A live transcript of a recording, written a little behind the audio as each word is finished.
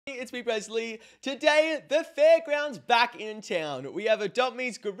it's me, Prezley. Today, the Fairground's back in town. We have Adopt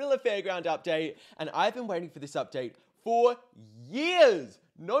Me's Gorilla Fairground update, and I've been waiting for this update for years.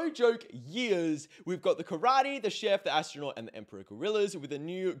 No joke, years. We've got the karate, the chef, the astronaut, and the emperor gorillas with the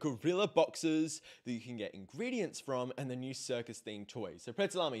new gorilla boxes that you can get ingredients from and the new circus-themed toys. So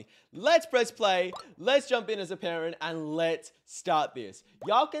Prezley, let's press play, let's jump in as a parent, and let's start this.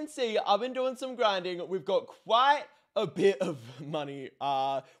 Y'all can see I've been doing some grinding. We've got quite a bit of money,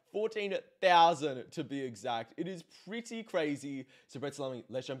 14,000 to be exact. It is pretty crazy. So Prezley,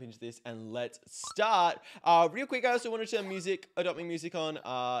 let's jump into this and let's start. Real quick, I also want to turn music, Adopt Me music on.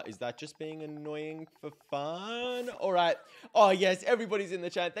 Is that just being annoying for fun? All right. Oh yes, everybody's in the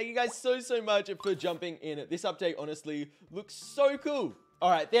chat. Thank you guys so much for jumping in. This update honestly looks so cool. All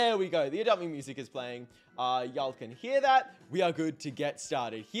right, there we go. The Adopt Me music is playing. Y'all can hear that. We are good to get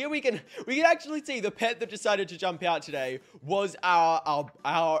started. Here we can actually see the pet that decided to jump out today was our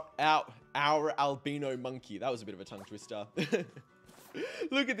albino monkey. That was a bit of a tongue twister.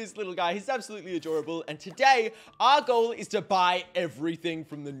 Look at this little guy. He's absolutely adorable. And today, our goal is to buy everything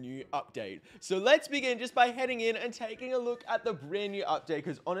from the new update. So let's begin just by heading in and taking a look at the brand new update,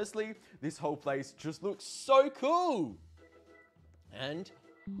 because honestly, this whole place just looks so cool. And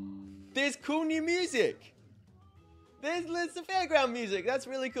there's cool new music. There's the fairground music. That's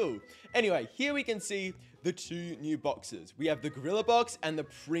really cool. Anyway, here we can see the two new boxes. We have the Gorilla Box and the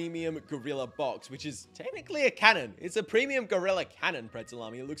Premium Gorilla Box, which is technically a cannon. It's a Premium Gorilla Cannon,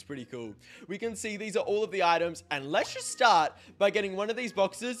 Prezley. It looks pretty cool. We can see these are all of the items, and let's just start by getting one of these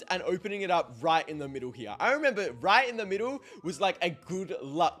boxes and opening it up right in the middle here. I remember right in the middle was like a good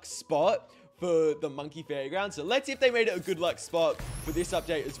luck spot for the Monkey Fairground. So let's see if they made it a good luck spot for this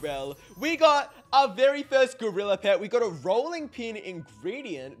update as well. We got our very first gorilla pet. We got a rolling pin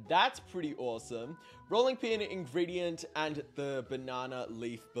ingredient. That's pretty awesome. Rolling pin ingredient and the banana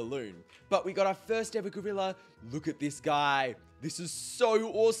leaf balloon. But we got our first ever gorilla. Look at this guy. This is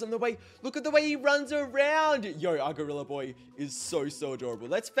so awesome. Look at the way he runs around. Yo, our gorilla boy is so adorable.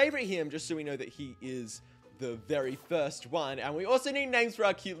 Let's favorite him just so we know that he is the very first one. And we also need names for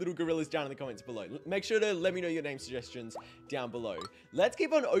our cute little gorillas down in the comments below. Make sure to let me know your name suggestions down below. Let's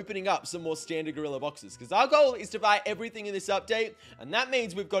keep on opening up some more standard gorilla boxes, because our goal is to buy everything in this update, and that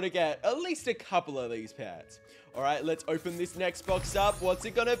means we've got to get at least a couple of these pets. All right, let's open this next box up. What's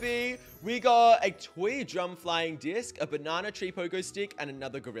it gonna be? We got a toy drum flying disc, a banana tree pogo stick, and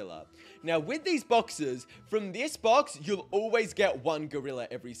another gorilla. Now, with these boxes, from this box, you'll always get one gorilla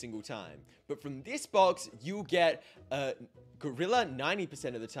every single time. But from this box, you'll get a gorilla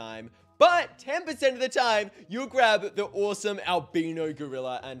 90% of the time, but 10% of the time, you'll grab the awesome albino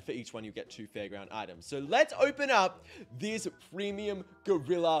gorilla, and for each one, you get 2 fairground items. So let's open up this premium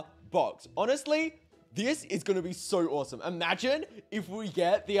gorilla box. Honestly, this is going to be so awesome. Imagine if we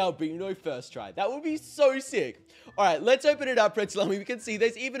get the albino first try. That would be so sick. All right, let's open it up, Prezley. We can see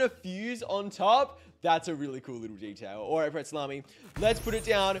there's even a fuse on top. That's a really cool little detail. All right, Prezley, let's put it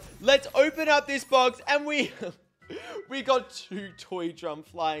down. Let's open up this box, and we got 2 toy drum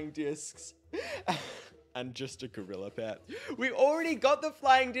flying discs. And just a gorilla pet. We already got the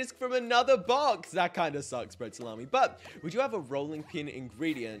flying disc from another box. That kind of sucks, Prezley. But we do have a rolling pin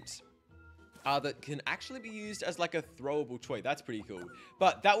ingredient that can actually be used as like a throwable toy. That's pretty cool.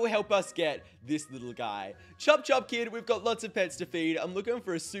 But that will help us get this little guy. Chop chop kid, we've got lots of pets to feed. I'm looking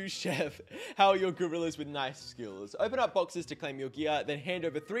for a sous chef. How are your gorillas with nice skills? Open up boxes to claim your gear, then hand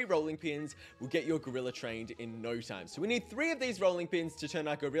over 3 rolling pins. We'll get your gorilla trained in no time. So we need 3 of these rolling pins to turn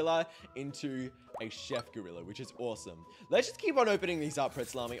our gorilla into a chef gorilla, which is awesome. Let's just keep on opening these up,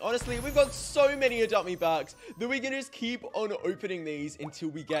 Prezley. Honestly, we've got so many Adopt Me bucks that we can just keep on opening these until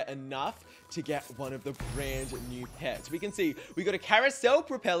we get enough to get one of the brand new pets. We can see we got a carousel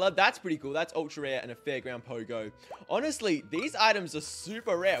propeller. That's pretty cool. That's ultra rare, and a fairground pogo. Honestly, these items are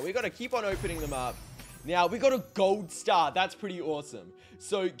super rare. We got to keep on opening them up. Now, we got a gold star. That's pretty awesome.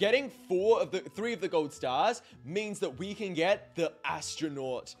 So getting 3 of the gold stars means that we can get the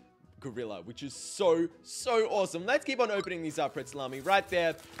astronaut gorilla, which is so awesome. Let's keep on opening these up, Prezley. Right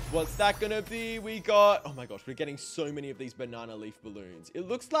there. What's that gonna be? We got, oh my gosh, we're getting so many of these banana leaf balloons. It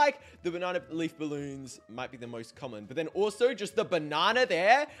looks like the banana leaf balloons might be the most common, but then also just the banana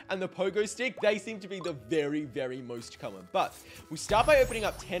there and the pogo stick, they seem to be the very most common. But we start by opening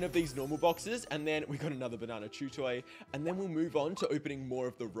up 10 of these normal boxes, and then we got another banana chew toy, and then we'll move on to opening more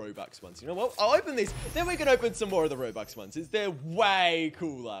of the Robux ones. You know what? I'll open these, then we can open some more of the Robux ones, since they're way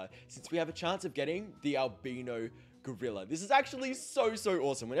cooler, since we have a chance of getting the albino gorilla. This is actually so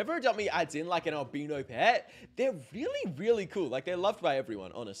awesome. Whenever Adopt Me adds in like an albino pet, they're really cool. Like, they're loved by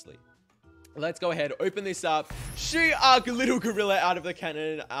everyone, honestly. Let's go ahead, open this up, shoot our little gorilla out of the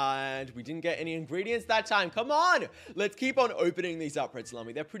cannon, and we didn't get any ingredients that time. Come on! Let's keep on opening these up,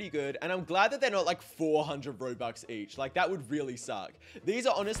 Prezley. They're pretty good, and I'm glad that they're not like 400 Robux each. Like, that would really suck. These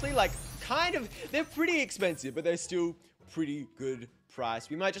are honestly like they're pretty expensive, but they're still pretty good price.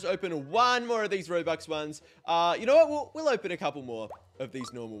 We might just open one more of these Robux ones. You know what? We'll open a couple more of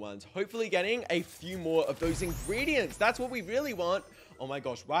these normal ones. Hopefully getting a few more of those ingredients. That's what we really want. Oh my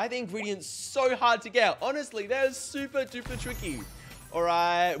gosh, why are the ingredients so hard to get? Honestly, they're super duper tricky. All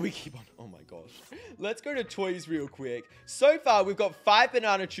right, we keep on. Oh my gosh. Let's go to toys real quick. So far, we've got 5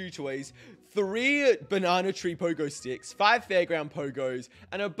 banana chew toys, 3 banana tree pogo sticks, 5 fairground pogos,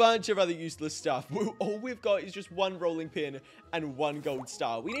 and a bunch of other useless stuff. All we've got is just 1 rolling pin and 1 gold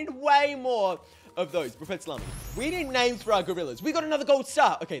star. We need way more of those. Prezley, we need names for our gorillas. We got another gold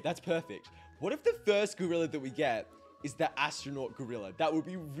star. Okay, that's perfect. What if the first gorilla that we get is the astronaut gorilla? That would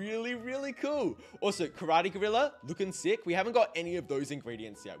be really, really cool. Also, karate gorilla, looking sick. We haven't got any of those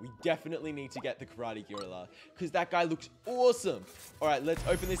ingredients yet. We definitely need to get the karate gorilla because that guy looks awesome. All right, let's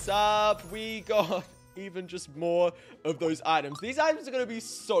open this up. We got even just more of those items. These items are going to be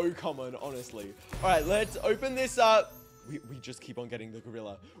so common, honestly. All right, let's open this up. We just keep on getting the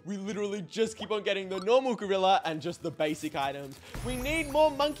gorilla. We literally just keep on getting the normal gorilla and just the basic items. We need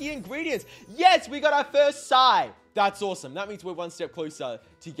more monkey ingredients. Yes, we got our first Psy. That's awesome. That means we're one step closer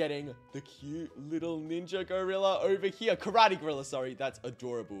to getting the cute little ninja gorilla over here. Karate gorilla, sorry. That's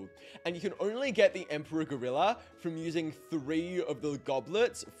adorable. And you can only get the Emperor gorilla from using 3 of the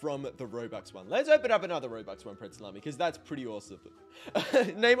goblets from the Robux one. Let's open up another Robux one, Prezley, because that's pretty awesome.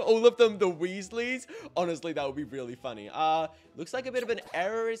 Name all of them the Weasleys. Honestly, that would be really funny. Looks like a bit of an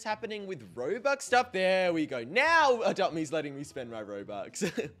error is happening with Robux stuff. There we go. Now Adopt Me's letting me spend my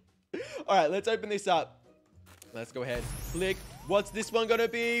Robux. All right, let's open this up. Let's go ahead, click. What's this one gonna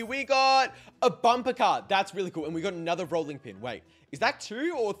be? We got a bumper card. That's really cool. And we got another rolling pin. Wait, is that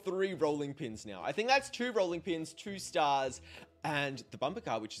 2 or 3 rolling pins now? I think that's 2 rolling pins, 2 stars, and the bumper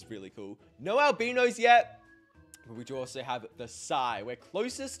card, which is really cool. No albinos yet, but we do also have the Psy. We're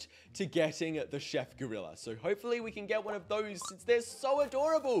closest to getting the chef gorilla. So hopefully we can get one of those since they're so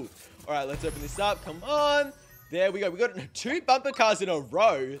adorable. All right, let's open this up. Come on. There we go. We got 2 bumper cars in a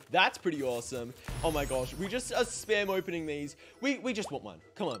row. That's pretty awesome. Oh my gosh. We just are spam opening these. We just want one.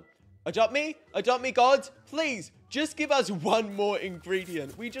 Come on. Adopt me, gods. Please, just give us 1 more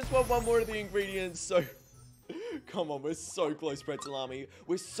ingredient. We just want 1 more of the ingredients. So, come on. We're so close, Prezley.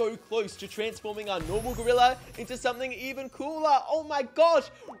 We're so close to transforming our normal gorilla into something even cooler. Oh my gosh.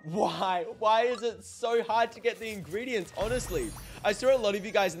 Why? Why is it so hard to get the ingredients? Honestly. I saw a lot of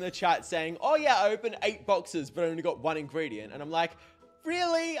you guys in the chat saying, oh yeah, I opened 8 boxes, but I only got 1 ingredient. And I'm like,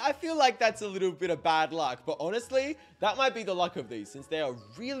 really? I feel like that's a little bit of bad luck. But honestly, that might be the luck of these since they are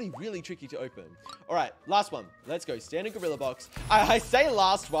really, really tricky to open. All right, last one. Let's go. Standard gorilla box. I say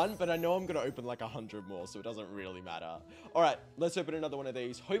last one, but I know I'm going to open like 100 more, so it doesn't really matter. All right, let's open another one of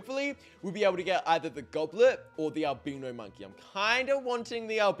these. Hopefully, we'll be able to get either the goblet or the albino monkey. I'm kind of wanting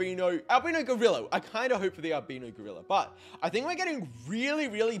the albino gorilla. I kind of hope for the albino gorilla, but I think we're getting really,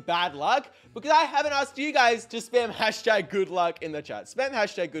 really bad luck because I haven't asked you guys to spam hashtag good luck in the chat. Spam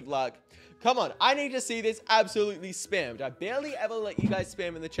hashtag good luck. Come on, I need to see this absolutely spammed. I barely ever let you guys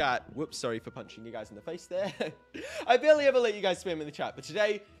spam in the chat. Whoops, sorry for punching you guys in the face there. I barely ever let you guys spam in the chat, but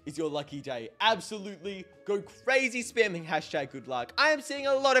today is your lucky day. Absolutely go crazy spamming hashtag good luck. I am seeing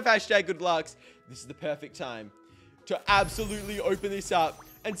a lot of hashtag good lucks. This is the perfect time to absolutely open this up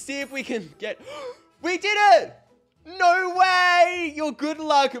and see if we can get... We did it! No way! Your good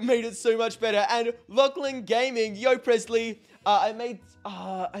luck made it so much better. And Lachlan Gaming, yo Prezley, I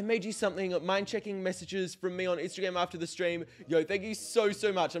made you something. Mind checking messages from me on Instagram after the stream. Yo, thank you so,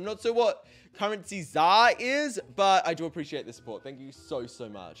 so much. I'm not sure what currency ZAR is, but I do appreciate the support. Thank you so, so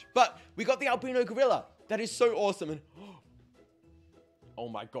much. But we got the albino gorilla. That is so awesome. And oh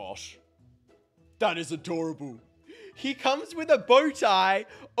my gosh. That is adorable. He comes with a bow tie,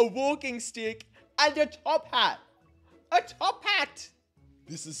 a walking stick, and a top hat. A top hat!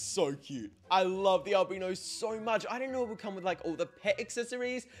 This is so cute. I love the albino so much. I didn't know it would come with like all the pet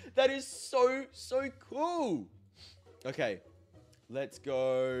accessories. That is so, so cool. Okay, let's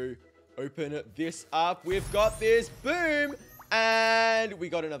go open this up. We've got this. Boom. And we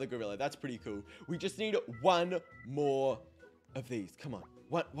got another gorilla. That's pretty cool. We just need 1 more of these. Come on.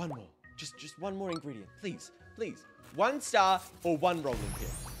 One more. Just 1 more ingredient. Please, please. 1 star or 1 rolling pin.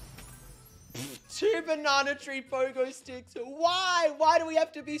 2 banana tree pogo sticks. Why? Why do we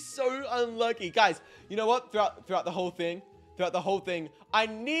have to be so unlucky? Guys, you know what? Throughout the whole thing, I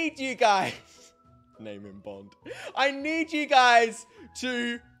need you guys. Name him Bond. I need you guys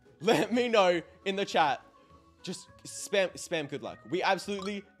to let me know in the chat. Just spam good luck. We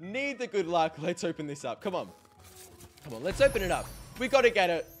absolutely need the good luck. Let's open this up. Come on. Come on, let's open it up. We gotta get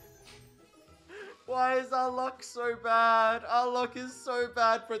it. Why is our luck so bad? Our luck is so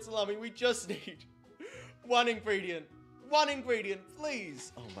bad, Prezley. We just need one ingredient. One ingredient,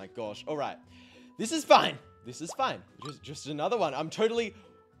 please. Oh my gosh. All right. This is fine. This is fine. Just another one. I'm totally...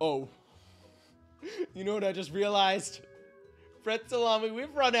 Oh. You know what I just realized? Prezley,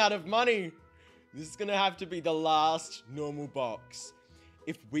 we've run out of money. This is gonna have to be the last normal box.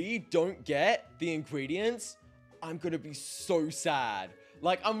 If we don't get the ingredients, I'm gonna be so sad.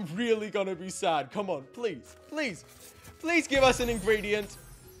 Like, I'm really gonna be sad. Come on, please, please, please give us an ingredient.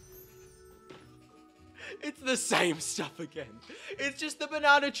 It's the same stuff again. It's just the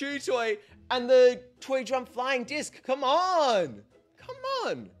banana chew toy and the toy drum flying disc. Come on, come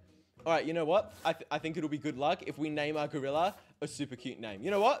on. All right, you know what? I think it'll be good luck if we name our gorilla a super cute name. You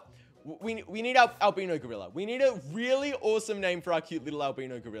know what? We need our albino gorilla. We need a really awesome name for our cute little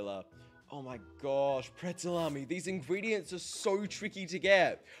albino gorilla. Oh my gosh, Prezley, these ingredients are so tricky to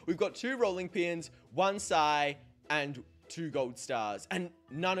get. We've got 2 rolling pins, 1 sai, and 2 gold stars, and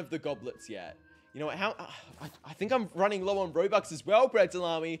none of the goblets yet. You know what, I think I'm running low on Robux as well,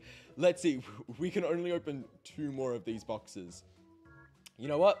 Prezley. Let's see, we can only open 2 more of these boxes. You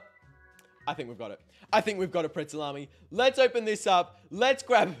know what? I think we've got it. I think we've got it, Prezley. Let's open this up. Let's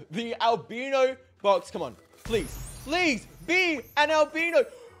grab the albino box. Come on, please, please be an albino.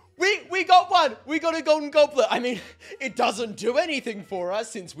 We got one. We got a golden goblet. I mean, it doesn't do anything for us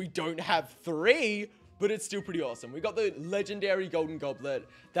since we don't have 3, but it's still pretty awesome. We got the legendary golden goblet.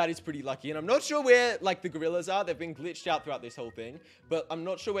 That is pretty lucky. And I'm not sure where, like, the gorillas are. They've been glitched out throughout this whole thing, but I'm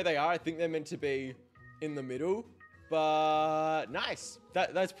not sure where they are. I think they're meant to be in the middle. But nice.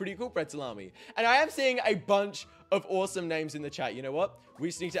 That's pretty cool, Prezley. And I am seeing a bunch of awesome names in the chat. You know what? We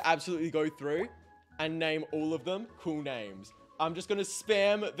just need to absolutely go through and name all of them cool names. I'm just going to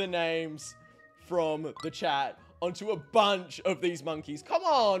spam the names from the chat onto a bunch of these monkeys. Come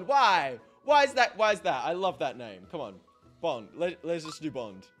on. Why? Why is that? Why is that? I love that name. Come on. Bond. Let's just do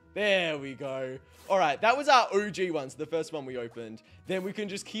Bond. There we go. All right, that was our OG ones, the first one we opened. Then we can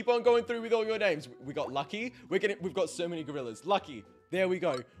just keep on going through with all your names. We got Lucky. We've got so many gorillas. Lucky. There we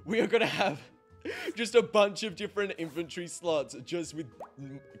go. We are going to have just a bunch of different inventory slots just with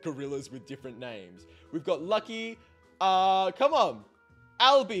gorillas with different names. We've got Lucky. Come on.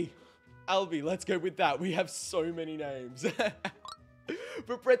 Albie, let's go with that. We have so many names.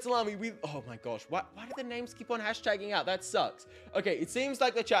 But Prezley, oh my gosh, why do the names keep on hashtagging out? That sucks. Okay, it seems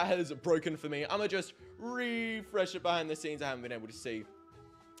like the chat has broken for me. I'm gonna just refresh it behind the scenes. I haven't been able to see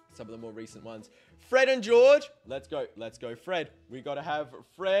some of the more recent ones. Fred and George, let's go Fred. We gotta have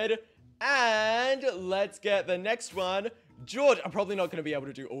Fred, and let's get the next one. George, I'm probably not gonna be able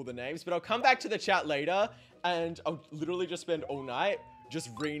to do all the names, but I'll come back to the chat later, and I'll literally just spend all night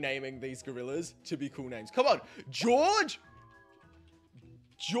just renaming these gorillas to be cool names. Come on, George!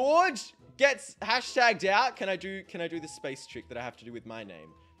 George gets hashtagged out. Can I do the space trick that I have to do with my name?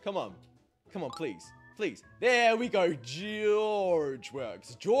 Come on, please. There we go. George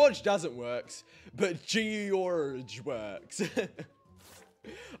works. George doesn't work, but George works.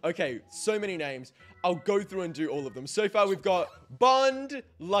 Okay, so many names. I'll go through and do all of them. So far, we've got Bond,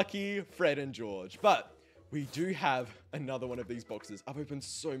 Lucky, Fred, and George. But we do have another one of these boxes. I've opened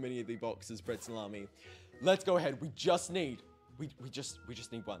so many of the boxes, Prezley. Let's go ahead. We just need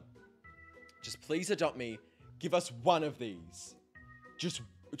one. Just please adopt me. Give us one of these. Just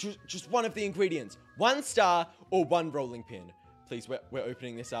one of the ingredients. 1 star or 1 rolling pin. Please, we're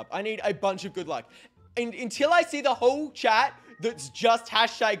opening this up. I need a bunch of good luck. And until I see the whole chat that's just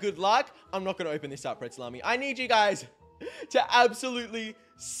hashtag good luck, I'm not going to open this up, Prezley. I need you guys to absolutely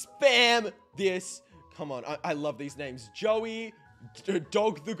spam this. Come on, I love these names. Joey,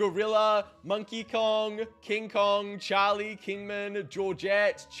 Dog the Gorilla, Monkey Kong, King Kong, Charlie, Kingman,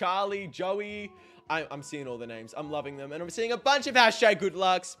 Georgette, Charlie, Joey. I'm seeing all the names. I'm loving them. And I'm seeing a bunch of hashtag good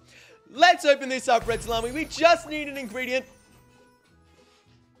lucks. Let's open this up, Prezley. We just need an ingredient.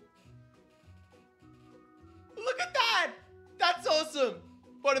 Look at that. That's awesome.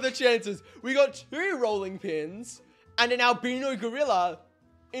 What are the chances? We got 2 rolling pins and an albino gorilla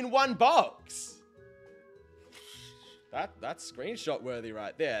in 1 box. That's screenshot worthy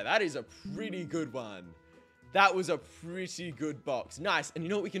right there. That is a pretty good one. That was a pretty good box. Nice. And you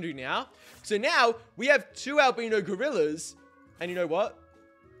know what we can do now? So now we have 2 albino gorillas. And you know what?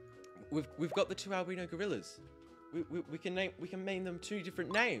 We've got the 2 albino gorillas. We can name them 2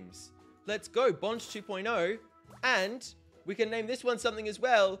 different names. Let's go. Bond 2.0. And we can name this one something as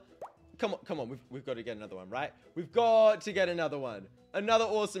well. come on. We've got to get another one, right? We've got to get another one. Another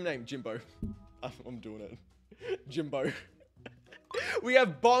awesome name, Jimbo. I'm doing it. Jimbo. We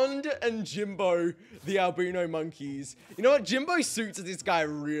have Bond and Jimbo, the albino monkeys. You know what? Jimbo suits this guy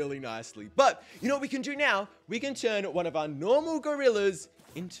really nicely. But you know what we can do now? We can turn one of our normal gorillas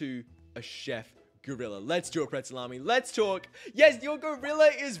into a chef gorilla. Let's do it, Pretzel Army. Let's talk. Yes, your gorilla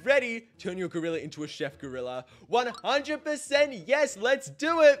is ready. Turn your gorilla into a chef gorilla. 100% yes, let's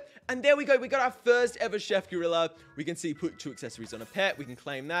do it. And there we go. We got our first ever chef gorilla. We can see put 2 accessories on a pet. We can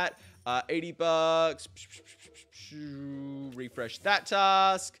claim that. 80 bucks. Refresh that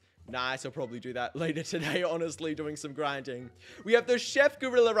task. Nice, I'll probably do that later today, honestly, doing some grinding. We have the chef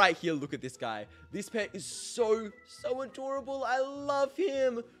gorilla right here. Look at this guy. This pet is so adorable. I love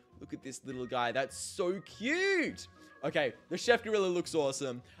him. Look at this little guy. That's so cute. Okay, the chef gorilla looks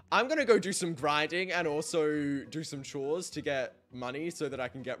awesome. I'm gonna go do some grinding and also do some chores to get money so that I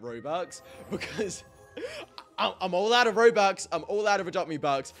can get Robux, because I'm all out of Robux, I'm all out of Adopt Me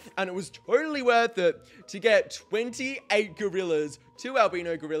bucks, and it was totally worth it to get 28 gorillas, 2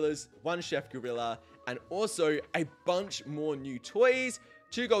 albino gorillas, 1 chef gorilla, and also a bunch more new toys,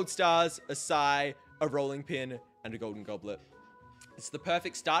 2 gold stars, a sigh, a rolling pin, and a golden goblet. It's the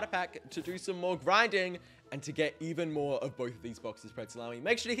perfect starter pack to do some more grinding and to get even more of both of these boxes, Pretzel Army.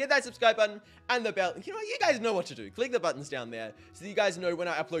 Make sure to hit that subscribe button and the bell. You know what? You guys know what to do. Click the buttons down there so that you guys know when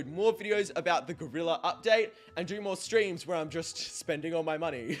I upload more videos about the gorilla update and do more streams where I'm just spending all my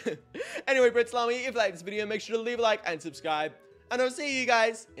money. Anyway, Pretzel Army, if you like this video, make sure to leave a like and subscribe. And I'll see you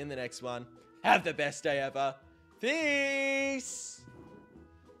guys in the next one. Have the best day ever. Peace!